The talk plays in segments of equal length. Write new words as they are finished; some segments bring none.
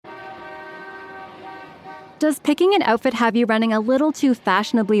Does picking an outfit have you running a little too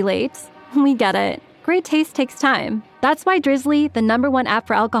fashionably late? We get it. Great taste takes time. That's why Drizzly, the #1 app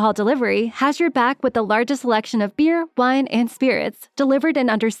for alcohol delivery, has your back with the largest selection of beer, wine, and spirits, delivered in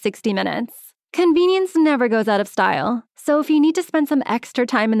under 60 minutes. Convenience never goes out of style. So if you need to spend some extra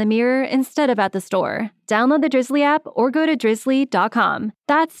time in the mirror instead of at the store, download the Drizzly app or go to drizzly.com.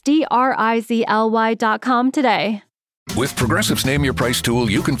 That's DRIZLY.com today. With Progressive's Name Your Price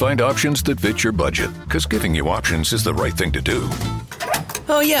tool, you can find options that fit your budget, because giving you options is the right thing to do.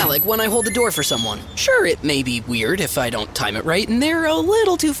 Oh yeah, like when I hold the door for someone. Sure, it may be weird if I don't time it right, and they're a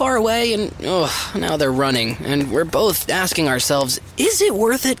little too far away, and now they're running, and we're both asking ourselves, is it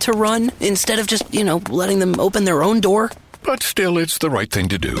worth it to run, instead of just, letting them open their own door? But still, it's the right thing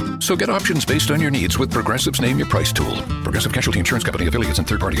to do. So get options based on your needs with Progressive's Name Your Price tool. Progressive Casualty Insurance Company, affiliates, and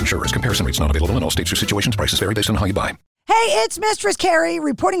third-party insurers. Comparison rates not available in all states or situations. Prices vary based on how you buy. Hey, it's Mistress Carrie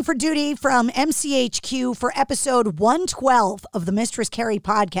reporting for duty from MCHQ for episode 112 of the Mistress Carrie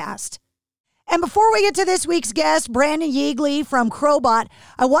podcast. And before we get to this week's guest, Brandon Yeagley from Crobot,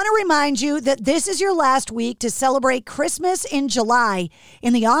 I want to remind you that this is your last week to celebrate Christmas in July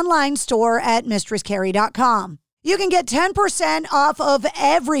in the online store at mistresscarrie.com. You can get 10% off of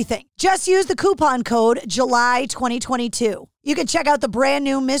everything. Just use the coupon code JULY2022. You can check out the brand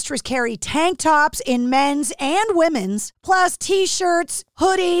new Mistress Carrie tank tops in men's and women's, plus t-shirts,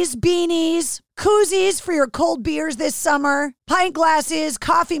 hoodies, beanies, koozies for your cold beers this summer, pint glasses,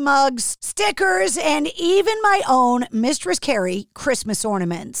 coffee mugs, stickers, and even my own Mistress Carrie Christmas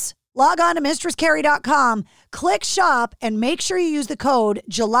ornaments. Log on to mistresscarrie.com, click shop, and make sure you use the code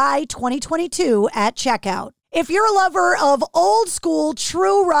JULY2022 at checkout. If you're a lover of old school,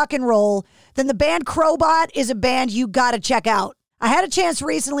 true rock and roll, then the band Crobot is a band you gotta check out. I had a chance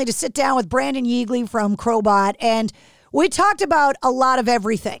recently to sit down with Brandon Yeagley from Crobot, and we talked about a lot of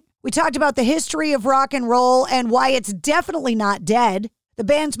everything. We talked about the history of rock and roll and why it's definitely not dead. The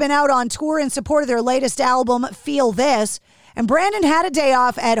band's been out on tour in support of their latest album, Feel This, and Brandon had a day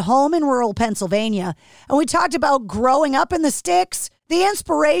off at home in rural Pennsylvania, and we talked about growing up in the sticks, the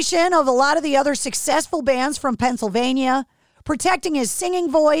inspiration of a lot of the other successful bands from Pennsylvania, protecting his singing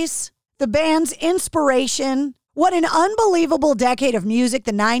voice, the band's inspiration, what an unbelievable decade of music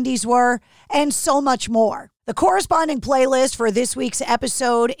the 90s were, and so much more. The corresponding playlist for this week's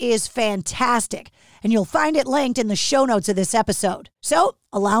episode is fantastic, and you'll find it linked in the show notes of this episode. So,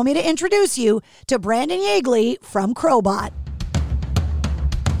 allow me to introduce you to Brandon Yeagley from Crobot.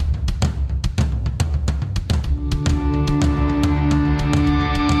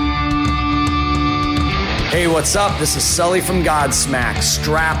 Hey, what's up? This is Sully from Godsmack.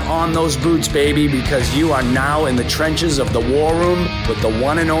 Strap on those boots, baby, because you are now in the trenches of the war room with the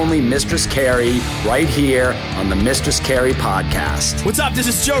one and only Mistress Carrie right here on the Mistress Carrie podcast. What's up? This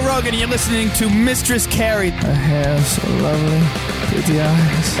is Joe Rogan, and you're listening to Mistress Carrie. Her hair so lovely, pretty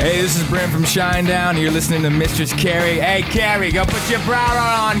eyes. Hey, this is Brent from Shinedown, and you're listening to Mistress Carrie. Hey, Carrie, go put your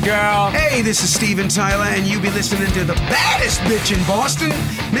bra on, girl. Hey, this is Steven Tyler, and you be listening to the baddest bitch in Boston,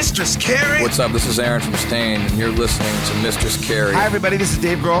 Mistress Carrie. What's up? This is Aaron from Stain, and you're listening to Mistress Carrie. Hi, everybody. This is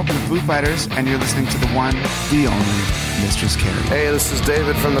Dave Grohl from the Foo Fighters, and you're listening to the one, the only Mistress Carrie. Hey, this is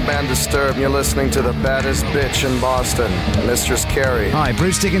David from the band Disturbed, and you're listening to the baddest bitch in Boston, Mistress Carrie. Hi,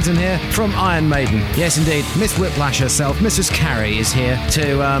 Bruce Dickinson here from Iron Maiden. Yes, indeed, Miss Whiplash herself, Mrs. Carrie, is here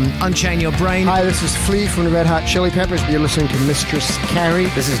to unchain your brain. Hi, this is Flea from the Red Hot Chili Peppers. You're listening to Mistress Carrie.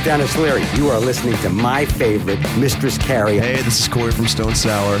 This is Dennis Leary. You are listening to my favorite, Mistress Carrie. Hey, this is Corey from Stone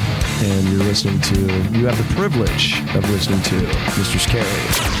Sour, and you have the privilege of listening to Mistress Carrie.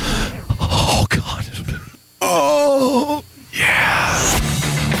 Oh, God. Oh, yeah.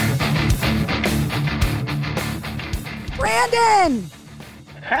 Brandon!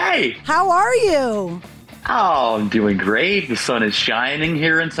 Hey! How are you? Oh, I'm doing great. The sun is shining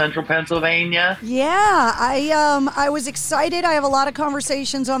here in central Pennsylvania. Yeah, I was excited. I have a lot of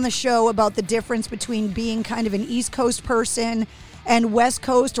conversations on the show about the difference between being kind of an East Coast person and West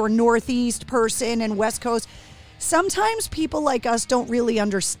Coast, or Northeast person and West Coast. Sometimes people like us don't really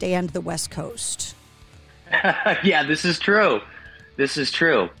understand the West Coast. Yeah, this is true. This is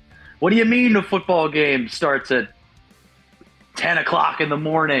true. What do you mean the football game starts at 10 o'clock in the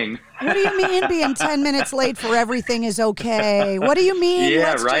morning? What do you mean being 10 minutes late for everything is okay? What do you mean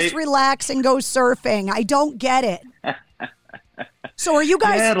let's just relax and go surfing? I don't get it. So are you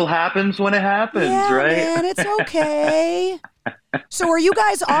guys... Yeah, it'll happen when it happens, right? Yeah, man, it's okay. So are you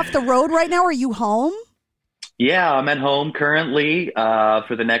guys off the road right now? Are you home? Yeah, I'm at home currently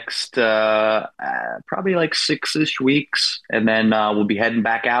for the next probably like 6-ish weeks. And then we'll be heading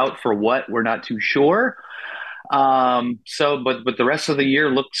back out for what? We're not too sure. But the rest of the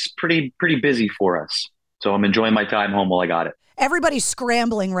year looks pretty busy for us. So I'm enjoying my time home while I got it. Everybody's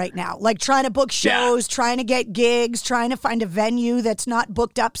scrambling right now, like trying to book shows, trying to get gigs, trying to find a venue that's not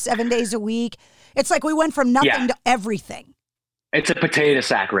booked up 7 days a week. It's like we went from nothing to everything. It's a potato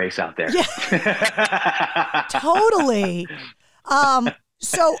sack race out there. Yeah. Totally.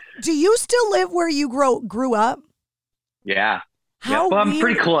 So do you still live where you grew up? Yeah. How Well, I'm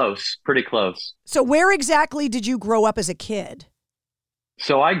weird. pretty close. So where exactly did you grow up as a kid?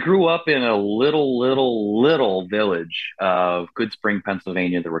 So I grew up in a little village of Good Spring,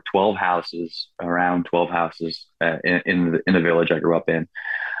 Pennsylvania. There were 12 houses, around 12 houses in the village I grew up in.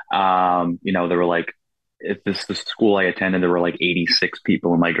 There were like, the school I attended, there were like 86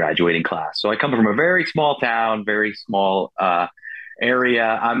 people in my graduating class. So I come from a very small town, very small area.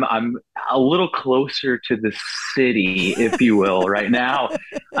 I'm a little closer to the city, if you will, right now.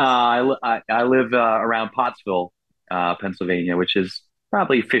 I live around Pottsville, Pennsylvania, which is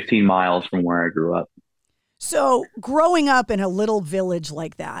probably 15 miles from where I grew up. So growing up in a little village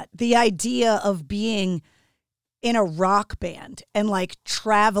like that, the idea of being in a rock band and like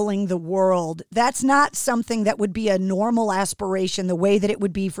traveling the world, that's not something that would be a normal aspiration the way that it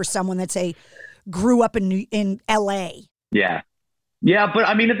would be for someone that, say, grew up in LA. Yeah. Yeah, but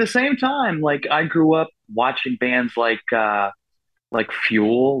I mean, at the same time, like I grew up watching bands like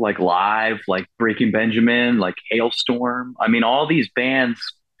Fuel, like Live, like Breaking Benjamin, like Hailstorm. I mean, all these bands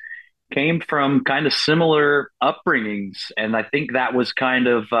came from kind of similar upbringings, and I think that was kind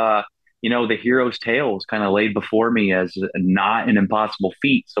of the hero's tale was kind of laid before me as not an impossible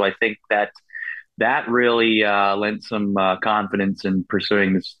feat. So I think that really lent some confidence in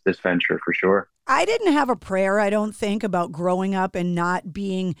pursuing this venture for sure. I didn't have a prayer, I don't think, about growing up and not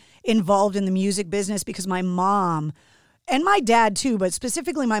being involved in the music business because my mom, and my dad too, but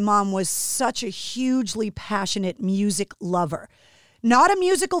specifically my mom, was such a hugely passionate music lover. Not a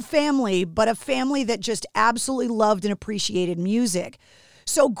musical family, but a family that just absolutely loved and appreciated music.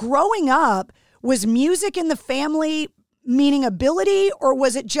 So growing up, was music in the family meaning ability, or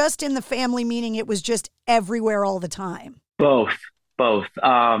was it just in the family meaning it was just everywhere all the time? Both. But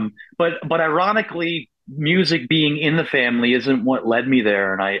ironically, music being in the family isn't what led me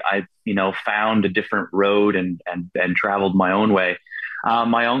there. And I found a different road and traveled my own way.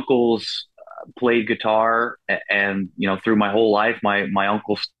 My uncles played guitar, and through my whole life, my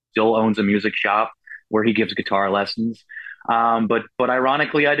uncle still owns a music shop where he gives guitar lessons. But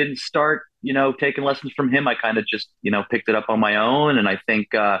ironically, I didn't start taking lessons from him. I kind of just picked it up on my own, and I think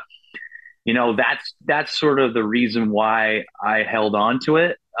that's sort of the reason why I held on to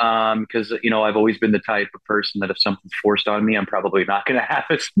it. Because I've always been the type of person that if something's forced on me, I'm probably not going to have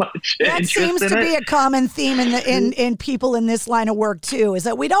as much that interest seems in to it. be a common theme in people in this line of work too, is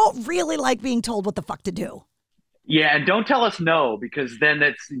that we don't really like being told what the fuck to do. Yeah, and don't tell us no, because then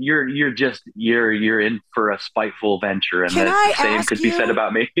you're in for a spiteful venture, and the same could be said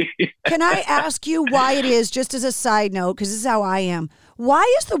about me. Can I ask you why it is, just as a side note, because this is how I am, why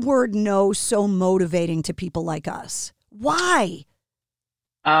is the word no so motivating to people like us? Why?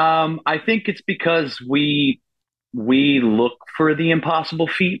 I think it's because we look for the impossible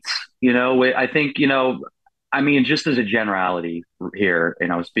feats. I think I mean, just as a generality here,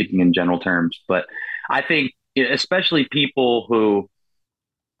 speaking in general terms, but I think especially people who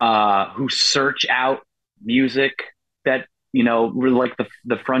search out music that really like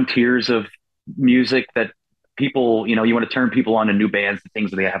the frontiers of music that people you want to turn people on to new bands and things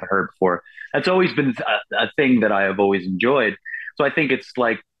that they haven't heard before. That's always been a thing that I have always enjoyed. So I think it's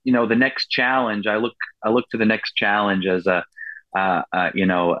like the next challenge. I look to the next challenge as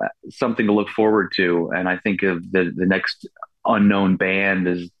something to look forward to, and I think of the next unknown band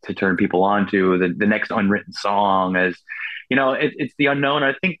is to turn people on to the next unwritten song as it's the unknown.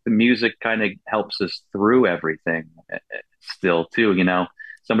 I think the music kind of helps us through everything still too.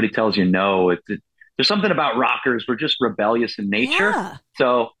 Somebody tells you no, there's something about rockers, we're just rebellious in nature. Yeah.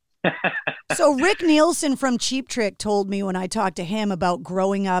 So Rick Nielsen from Cheap Trick told me when I talked to him about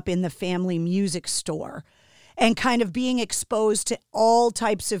growing up in the family music store and kind of being exposed to all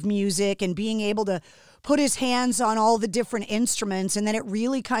types of music and being able to put his hands on all the different instruments. And then it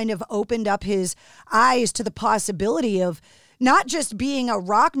really kind of opened up his eyes to the possibility of not just being a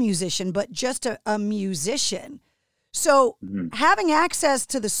rock musician, but just a musician. So having access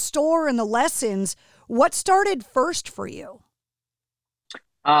to the store and the lessons, what started first for you?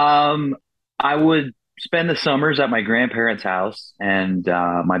 I would spend the summers at my grandparents' house, and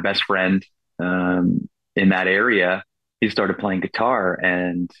my best friend in that area, he started playing guitar,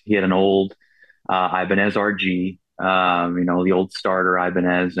 and he had an old Ibanez RG, the old starter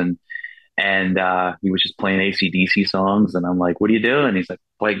Ibanez, and And he was just playing AC/DC songs. And I'm like, what are you doing? He's like,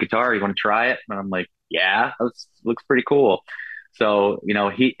 play guitar. You want to try it? And I'm like, yeah, looks pretty cool. So,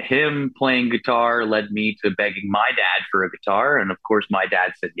 him playing guitar led me to begging my dad for a guitar. And of course, my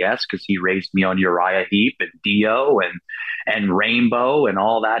dad said yes, because he raised me on Uriah Heep and Dio and Rainbow and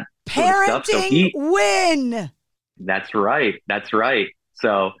all that sort of stuff. So win. That's right.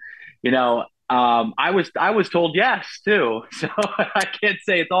 So, I was told yes too. So I can't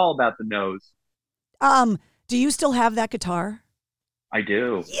say it's all about the nose. Do you still have that guitar? I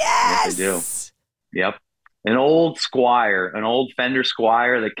do. Yes, I do. Yep. An old Fender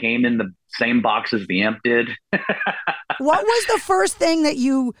Squire that came in the same box as the amp did. What was the first thing that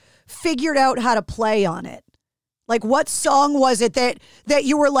you figured out how to play on it? Like, what song was it that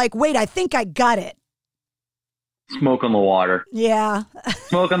you were like, wait, I think I got it? Smoke on the Water. Yeah.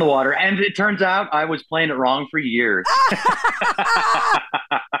 Smoke on the Water. And it turns out I was playing it wrong for years.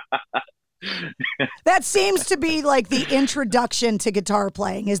 That seems to be like the introduction to guitar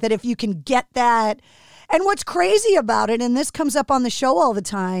playing, is that if you can get that. And what's crazy about it, and this comes up on the show all the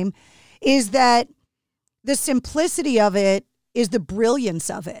time, is that the simplicity of it is the brilliance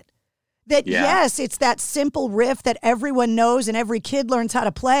of it. That, yes, it's that simple riff that everyone knows and every kid learns how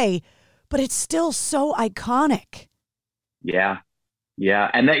to play, but it's still so iconic. Yeah. Yeah.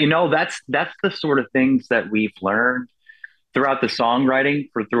 And that's the sort of things that we've learned throughout the songwriting,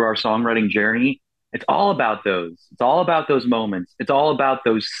 through our songwriting journey. It's all about those. It's all about those moments. It's all about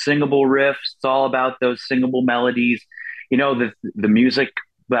those singable riffs. It's all about those singable melodies. The music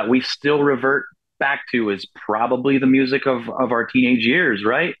that we still revert back to is probably the music of our teenage years,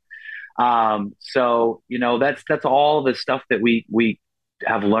 right? So that's all the stuff that we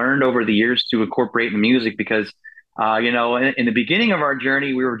have learned over the years to incorporate in music, because in the beginning of our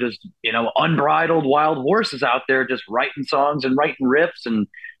journey, we were just, unbridled wild horses out there, just writing songs and writing riffs and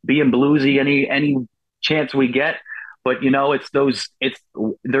being bluesy any chance we get. But,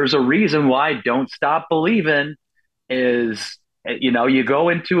 there's a reason why Don't Stop Believing is, you go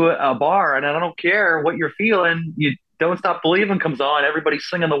into a bar and I don't care what you're feeling. Don't Stop Believing comes on, everybody's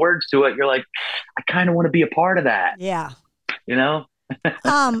singing the words to it. You're like, I kind of want to be a part of that. Yeah.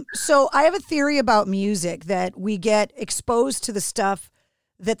 So I have a theory about music, that we get exposed to the stuff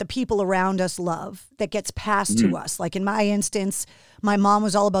that the people around us love, that gets passed to us. Like in my instance, my mom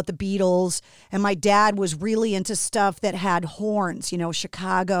was all about the Beatles, and my dad was really into stuff that had horns,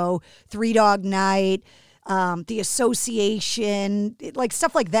 Chicago, Three Dog Night, The Association, like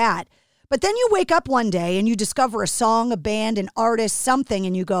stuff like that. But then you wake up one day and you discover a song, a band, an artist, something,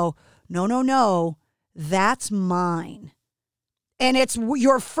 and you go, no, that's mine. And it's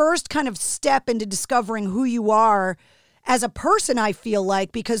your first kind of step into discovering who you are as a person, I feel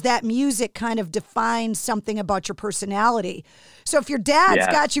like, because that music kind of defines something about your personality. So if your dad's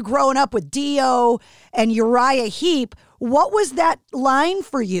got you growing up with Dio and Uriah Heep, what was that line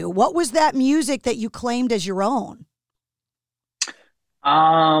for you? What was that music that you claimed as your own?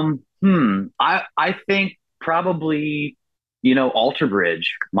 I think probably, Alter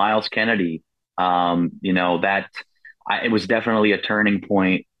Bridge, Miles Kennedy, it was definitely a turning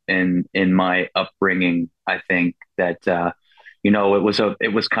point in my upbringing. I think that,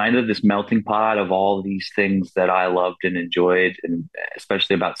 it was kind of this melting pot of all these things that I loved and enjoyed, and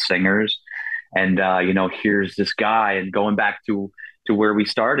especially about singers. And, here's this guy, and going back to where we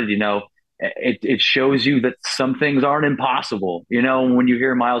started, it shows you that some things aren't impossible. When you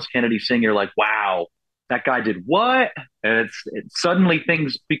hear Miles Kennedy sing, you're like, wow, that guy did what? And suddenly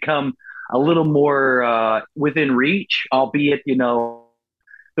things become a little more within reach, albeit,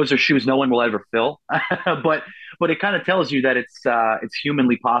 those are shoes no one will ever fill. but it kind of tells you that it's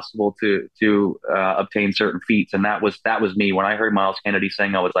humanly possible to obtain certain feats. And that was me. When I heard Miles Kennedy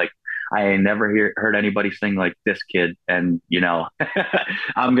sing, I was like, I ain't never heard anybody sing like this kid. And,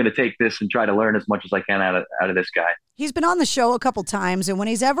 I'm going to take this and try to learn as much as I can out of this guy. He's been on the show a couple times, and when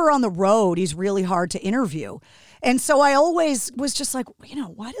he's ever on the road, he's really hard to interview. And so I always was just like,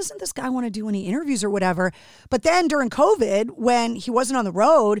 why doesn't this guy want to do any interviews or whatever? But then during COVID, when he wasn't on the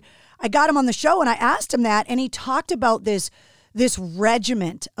road, I got him on the show and I asked him that, and he talked about this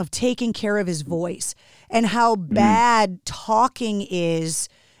regiment of taking care of his voice and how bad talking is,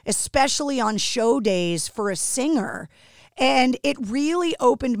 especially on show days for a singer. And it really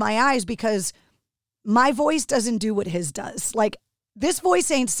opened my eyes, because my voice doesn't do what his does. Like, this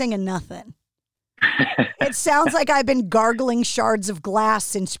voice ain't singing nothing. It sounds like I've been gargling shards of glass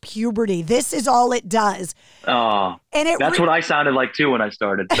since puberty. This is all it does. Oh, and that's what I sounded like too when I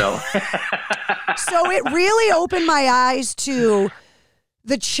started. So, so it really opened my eyes to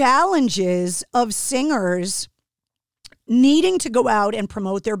the challenges of singers needing to go out and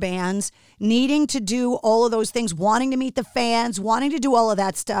promote their bands, needing to do all of those things, wanting to meet the fans, wanting to do all of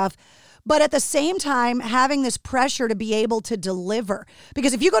that stuff, but at the same time having this pressure to be able to deliver.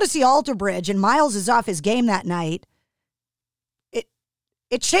 Because if you go to see Alter Bridge and Miles is off his game that night,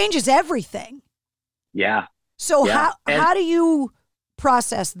 it changes everything. Yeah. So how do you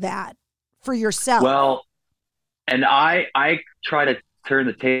process that for yourself? Well, and I try to turn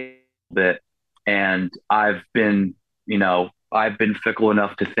the table a bit, and I've been fickle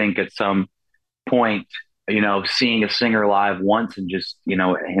enough to think at some point, seeing a singer live once and just,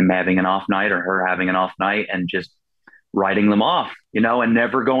 him having an off night or her having an off night and just writing them off, and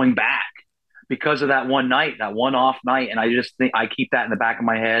never going back because of that one night, that one off night. And I just think I keep that in the back of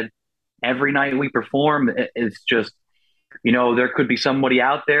my head every night we perform. It's just, there could be somebody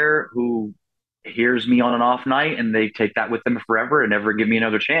out there who hears me on an off night and they take that with them forever and never give me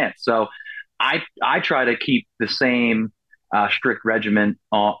another chance. So I try to keep the same strict regimen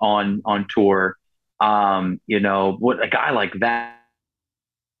on tour. What a guy like that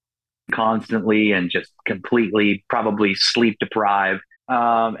constantly and just completely probably sleep deprived.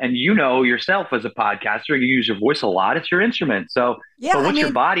 And yourself as a podcaster, you use your voice a lot. It's your instrument. So, but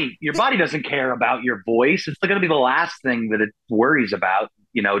your body doesn't care about your voice. It's going to be the last thing that it worries about,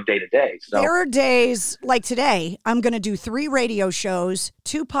 day to day. So there are days like today, I'm going to do 3 radio shows,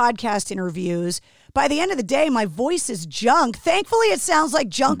 2 podcast interviews. By the end of the day, my voice is junk. Thankfully, it sounds like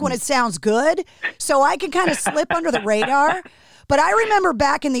junk when it sounds good. So I can kind of slip under the radar. But I remember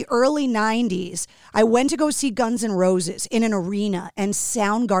back in the early 90s, I went to go see Guns N' Roses in an arena and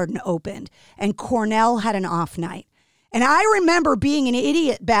Soundgarden opened and Cornell had an off night. And I remember being an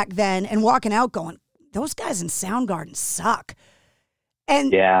idiot back then and walking out going, those guys in Soundgarden suck.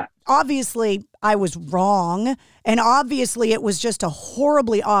 And obviously I was wrong. And obviously it was just a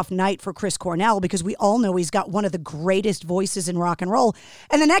horribly off night for Chris Cornell because we all know he's got one of the greatest voices in rock and roll.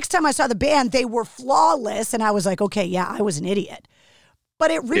 And the next time I saw the band, they were flawless. And I was like, okay, yeah, I was an idiot.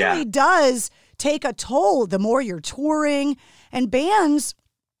 But it really does take a toll the more you're touring. And bands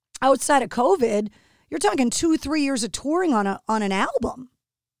outside of COVID, you're talking 2-3 years of touring on an album.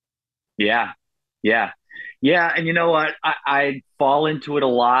 Yeah. And you know what? I fall into it a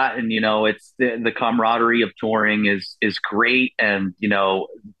lot, and it's the camaraderie of touring is great, and the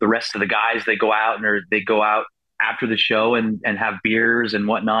rest of the guys they go out after the show and have beers and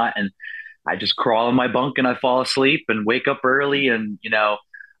whatnot, and I just crawl in my bunk and I fall asleep and wake up early, and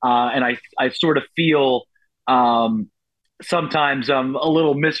and I sort of feel sometimes I'm a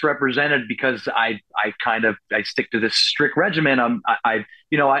little misrepresented because I stick to this strict regimen. I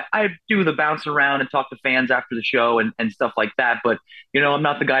do the bounce around and talk to fans after the show and stuff like that. But, I'm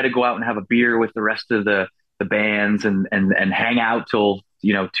not the guy to go out and have a beer with the rest of the bands and hang out till,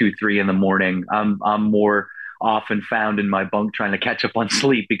 2-3 in the morning. I'm more often found in my bunk trying to catch up on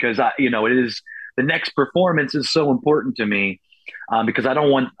sleep because it is the next performance is so important to me because I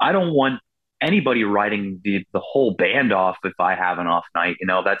don't want anybody writing the whole band off if I have an off night.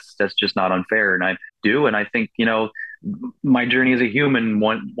 That's just not unfair. And I do. And I think, my journey as a human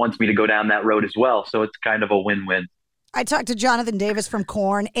wants me to go down that road as well. So it's kind of a win-win. I talked to Jonathan Davis from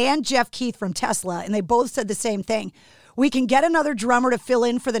Korn and Jeff Keith from Tesla, and they both said the same thing. We can get another drummer to fill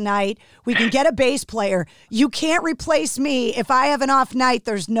in for the night. We can get a bass player. You can't replace me. If I have an off night,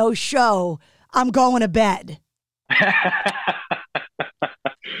 there's no show. I'm going to bed.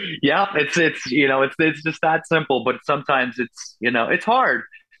 Yeah, it's just that simple, but sometimes it's hard.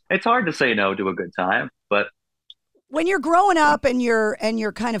 It's hard to say no to a good time, but when you're growing up and you're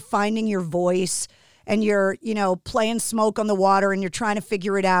kind of finding your voice and you're, playing Smoke on the Water and you're trying to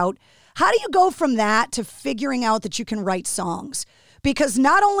figure it out, how do you go from that to figuring out that you can write songs? Because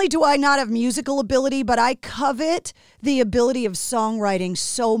not only do I not have musical ability, but I covet the ability of songwriting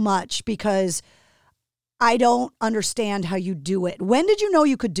so much because I don't understand how you do it. When did you know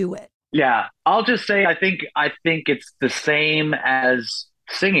you could do it? Yeah, I'll just say I think it's the same as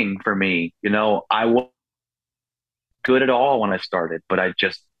singing for me. I wasn't good at all when I started, but I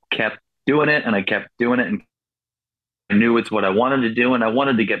just kept doing it and I kept doing it and I knew it's what I wanted to do and I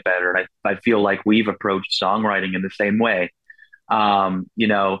wanted to get better. And I feel like we've approached songwriting in the same way.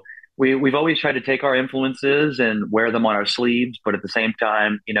 We've always tried to take our influences and wear them on our sleeves, but at the same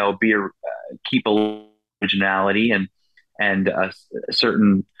time, keep a originality and a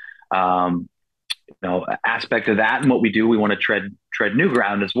certain aspect of that and what we do. We want to tread new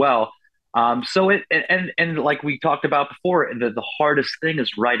ground as well. So like we talked about before, the hardest thing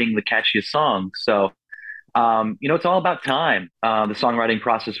is writing the catchiest songs. So it's all about time. The songwriting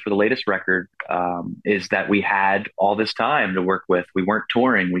process for the latest record is that we had all this time to work with. We weren't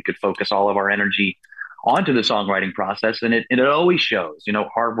touring. We could focus all of our energy onto the songwriting process, and it always shows.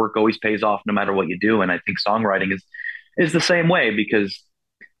 Hard work always pays off no matter what you do, and I think songwriting is the same way because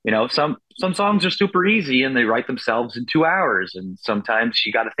some songs are super easy and they write themselves in 2 hours, and sometimes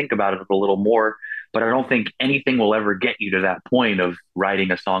you got to think about it a little more. But I don't think anything will ever get you to that point of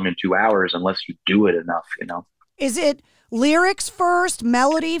writing a song in 2 hours unless you do it enough. Is it lyrics first,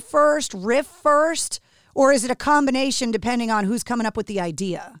 melody first, riff first, or is it a combination depending on who's coming up with the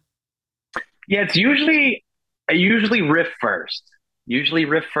idea? Yeah, it's usually riff first. Usually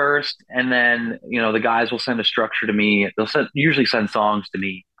riff first, and then the guys will send a structure to me. They'll usually send songs to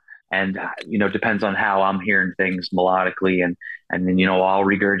me, and depends on how I'm hearing things melodically, and then I'll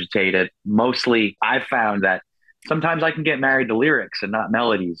regurgitate it. Mostly, I've found that sometimes I can get married to lyrics and not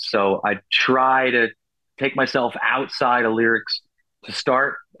melodies, so I try to take myself outside of lyrics to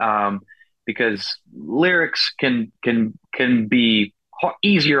start, because lyrics can be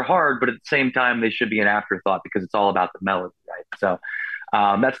easy or hard, but at the same time they should be an afterthought because it's all about the melody, right? So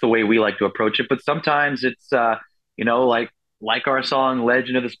that's the way we like to approach it. But sometimes it's like our song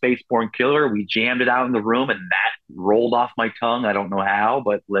Legend of the Spaceborne Killer, we jammed it out in the room and that rolled off my tongue. I don't know how,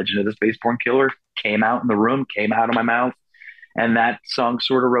 but Legend of the Spaceborne Killer came out in the room, came out of my mouth, and that song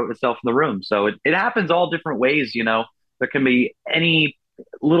sort of wrote itself in the room. So it happens all different ways. There can be any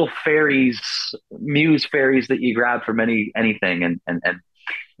little muse fairies that you grab from anything, and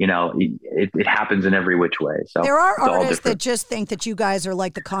it happens in every which way. So there are artists that just think that you guys are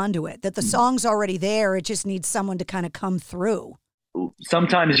like the conduit, that the song's already there, it just needs someone to kind of come through.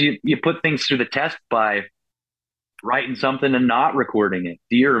 Sometimes you put things through the test by writing something and not recording it.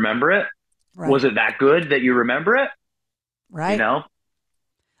 Do you remember it? Right. Was it that good that you remember it? Right.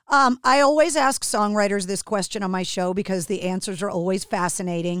 I always ask songwriters this question on my show because the answers are always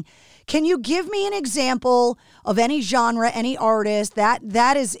fascinating. Can you give me an example of any genre, any artist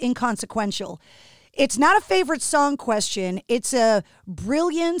that is inconsequential? It's not a favorite song question. It's a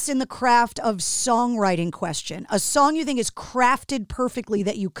brilliance in the craft of songwriting question. A song you think is crafted perfectly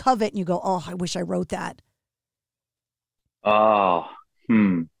that you covet and you go, oh, I wish I wrote that.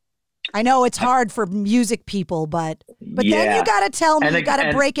 I know it's hard for music people, but yeah. Then you got to tell me, you got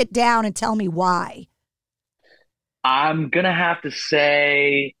to break it down and tell me why. I'm going to have to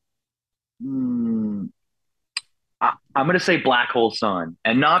say, I'm going to say Black Hole Sun,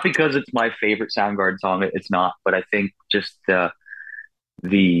 and not because it's my favorite Soundgarden song. It's not, but I think just the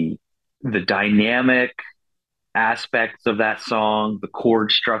dynamic aspects of that song, the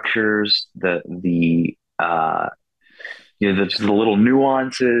chord structures, the just the little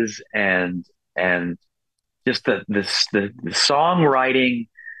nuances and just the songwriting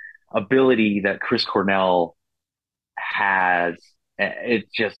ability that Chris Cornell has.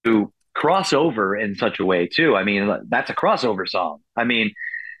 It just to cross over in such a way too. I mean, that's a crossover song. I mean,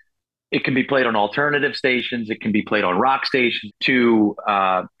 it can be played on alternative stations. It can be played on rock stations to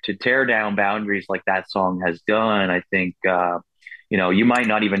tear down boundaries like that song has done. I think, you might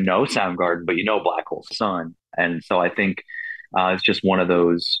not even know Soundgarden, but Black Hole Sun. And so I think it's just one of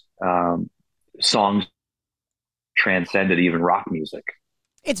those songs transcended even rock music.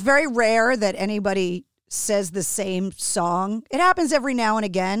 It's very rare that anybody says the same song. It happens every now and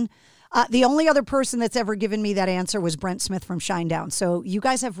again. The only other person that's ever given me that answer was Brent Smith from Shinedown. So you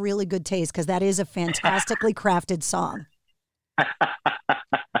guys have really good taste because that is a fantastically crafted song.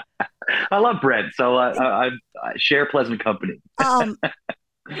 I love Brent, so I share pleasant company.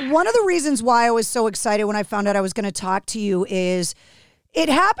 One of the reasons why I was so excited when I found out I was going to talk to you is it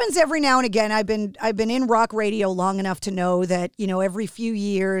happens every now and again. I've been in rock radio long enough to know that, every few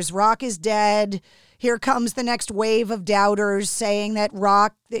years, rock is dead. Here comes the next wave of doubters saying that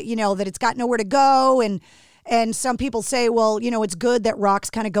rock, that it's got nowhere to go. And some people say, well, it's good that rock's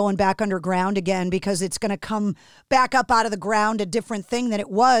kind of going back underground again because it's going to come back up out of the ground, a different thing than it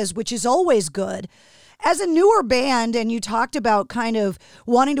was, which is always good. As a newer band, and you talked about kind of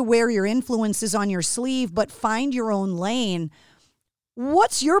wanting to wear your influences on your sleeve, but find your own lane.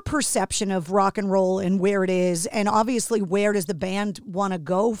 What's your perception of rock and roll and where it is? And obviously, where does the band want to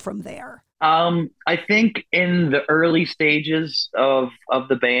go from there? I think in the early stages of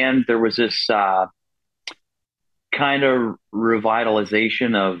the band, there was this kind of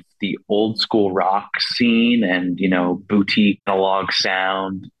revitalization of the old school rock scene and, boutique analog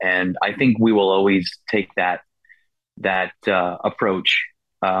sound. And I think we will always take that approach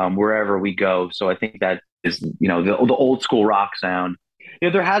wherever we go. So I think that is, the old school rock sound.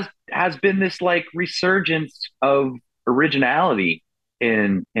 There has been this like resurgence of originality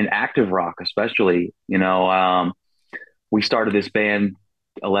in active rock, especially. We started this band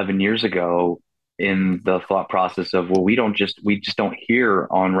 11 years ago in the thought process of, well, we just don't hear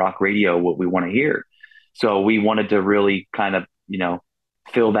on rock radio what we want to hear. So we wanted to really kind of,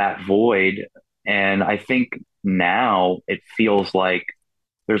 fill that void. And I think now it feels like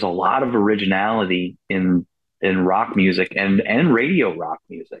there's a lot of originality in rock music and radio rock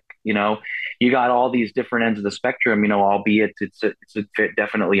music. You got all these different ends of the spectrum, albeit it's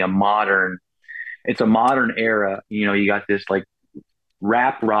definitely a modern era. You got this like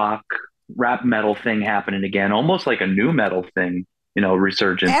rap metal thing happening again, almost like a new metal thing,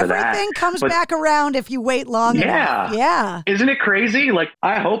 resurgence of that. Everything comes back around if you wait long enough. Yeah. Isn't it crazy? Like,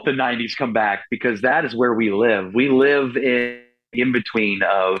 I hope the 90s come back, because that is where we live. We live in between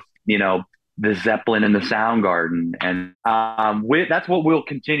of, the Zeppelin and the Soundgarden. And that's what we'll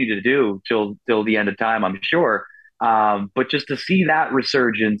continue to do till the end of time, I'm sure. But just to see that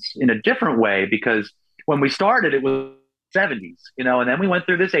resurgence in a different way, because when we started, it was 70s, and then we went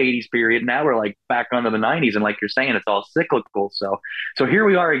through this 80s period. Now we're like back onto the 90s. And like you're saying, it's all cyclical. So here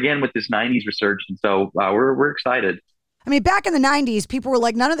we are again with this 90s resurgence. So we're excited. I mean, back in the 90s, people were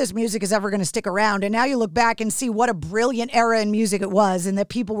like, none of this music is ever going to stick around. And now you look back and see what a brilliant era in music it was, and that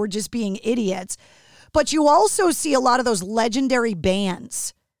people were just being idiots. But you also see a lot of those legendary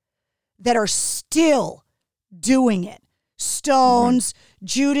bands that are still doing it. Stones,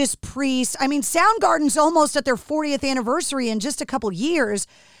 Judas Priest. I mean, Soundgarden's almost at their 40th anniversary in just a couple years.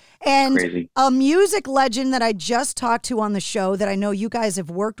 And crazy. A music legend that I just talked to on the show that I know you guys have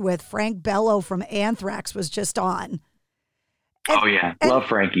worked with, Frank Bello from Anthrax, was just on. Love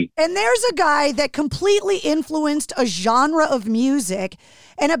Frankie. And there's a guy that completely influenced a genre of music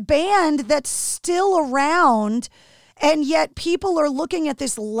and a band that's still around, and yet people are looking at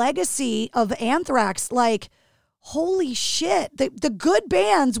this legacy of Anthrax like, holy shit, the good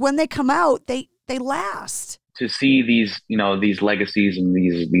bands, when they come out, they last. To see these legacies and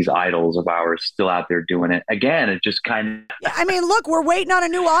these idols of ours still out there doing it again, it just kind of. I mean, look, we're waiting on a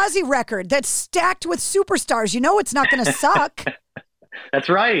new Ozzy record that's stacked with superstars. It's not going to suck. That's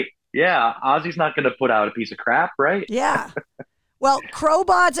right. Yeah, Ozzy's not going to put out a piece of crap, right? Yeah. Well,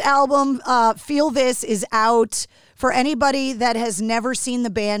 Crobot's album, Feel This, is out. For anybody that has never seen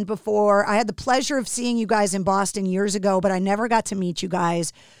the band before, I had the pleasure of seeing you guys in Boston years ago, but I never got to meet you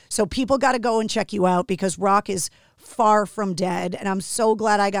guys. So people got to go and check you out, because rock is far from dead. And I'm so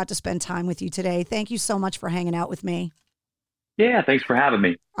glad I got to spend time with you today. Thank you so much for hanging out with me. Yeah, thanks for having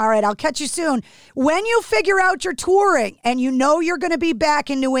me. All right, I'll catch you soon. When you figure out your touring and you're going to be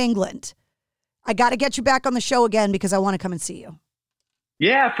back in New England, I got to get you back on the show again, because I want to come and see you.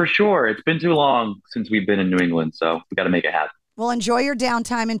 Yeah, for sure. It's been too long since we've been in New England, so we got to make it happen. Well, enjoy your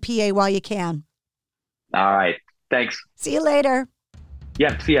downtime in PA while you can. All right. Thanks. See you later.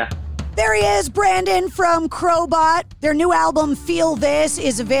 Yeah, see ya. There he is, Brandon from Crobot. Their new album, Feel This,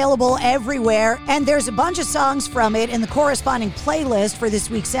 is available everywhere, and there's a bunch of songs from it in the corresponding playlist for this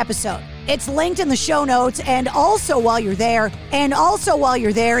week's episode. It's linked in the show notes, and also while you're there,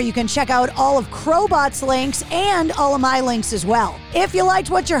 you can check out all of Crobot's links and all of my links as well. If you liked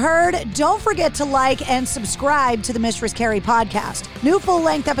what you heard, don't forget to like and subscribe to the Mistress Carrie podcast. New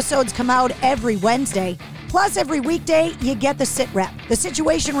full-length episodes come out every Wednesday. Plus, every weekday, you get the Sit Rep. The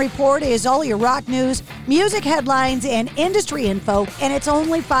Situation Report is all your rock news, music headlines, and industry info, and it's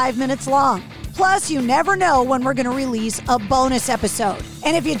only 5 minutes long. Plus, you never know when we're going to release a bonus episode.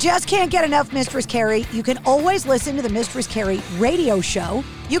 And if you just can't get enough Mistress Carrie, you can always listen to the Mistress Carrie radio show.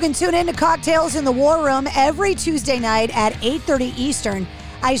 You can tune in to Cocktails in the War Room every Tuesday night at 8:30 Eastern.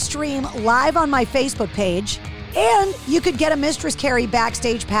 I stream live on my Facebook page. And you could get a Mistress Carrie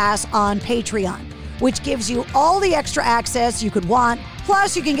backstage pass on Patreon, which gives you all the extra access you could want.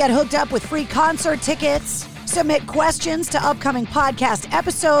 Plus, you can get hooked up with free concert tickets, submit questions to upcoming podcast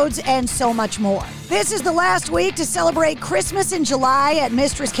episodes, and so much more. This is the last week to celebrate Christmas in July at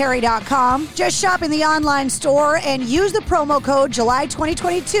MistressCarrie.com. Just shop in the online store and use the promo code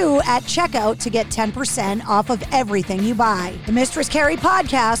July2022 at checkout to get 10% off of everything you buy. The Mistress Carrie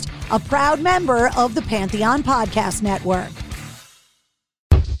Podcast, a proud member of the Pantheon Podcast Network.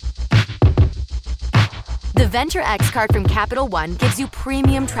 The Venture X card from Capital One gives you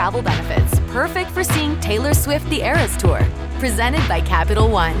premium travel benefits, perfect for seeing Taylor Swift The Eras Tour. Presented by Capital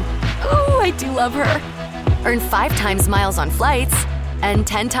One. Ooh, I do love her. Earn 5 times miles on flights and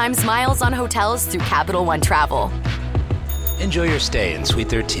 10 times miles on hotels through Capital One Travel. Enjoy your stay in Suite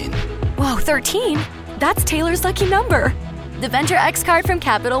 13. Whoa, 13? That's Taylor's lucky number. The Venture X card from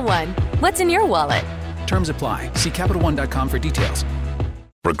Capital One. What's in your wallet? Terms apply. See CapitalOne.com for details.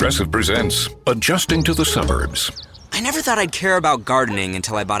 Progressive presents Adjusting to the Suburbs. I never thought I'd care about gardening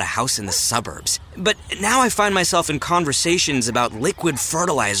until I bought a house in the suburbs. But now I find myself in conversations about liquid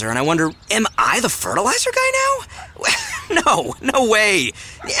fertilizer, and I wonder, am I the fertilizer guy now? No way.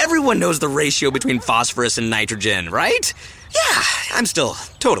 Everyone knows the ratio between phosphorus and nitrogen, right? Yeah, I'm still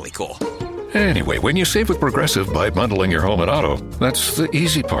totally cool. Anyway, when you save with Progressive by bundling your home and auto, that's the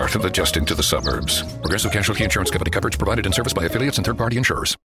easy part of adjusting to the suburbs. Progressive Casualty Insurance Company coverage provided in service by affiliates and third-party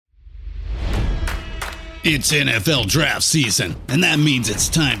insurers. It's NFL draft season, and that means it's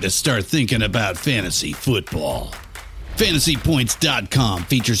time to start thinking about fantasy football. FantasyPoints.com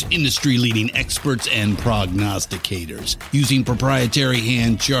features industry-leading experts and prognosticators using proprietary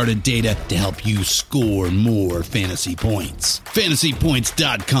hand-charted data to help you score more fantasy points.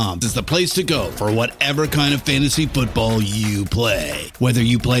 FantasyPoints.com is the place to go for whatever kind of fantasy football you play. Whether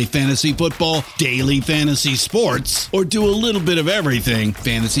you play fantasy football, daily fantasy sports, or do a little bit of everything,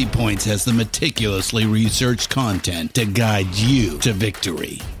 Fantasy Points has the meticulously researched content to guide you to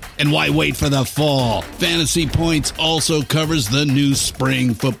victory. And why wait for the fall? Fantasy Points also covers the new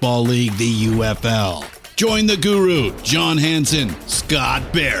spring football league, the UFL. Join the guru, John Hansen,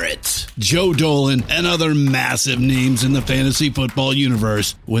 Scott Barrett, Joe Dolan, and other massive names in the fantasy football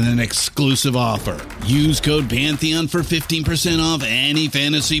universe with an exclusive offer. Use code Pantheon for 15% off any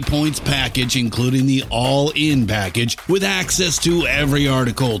Fantasy Points package, including the all-in package, with access to every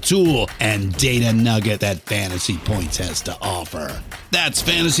article, tool, and data nugget that Fantasy Points has to offer. That's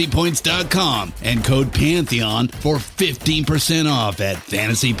FantasyPoints.com and code Pantheon for 15% off at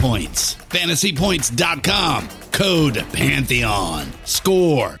Fantasy Points. FantasyPoints.com, code Pantheon.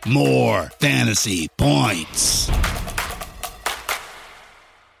 Score more fantasy points.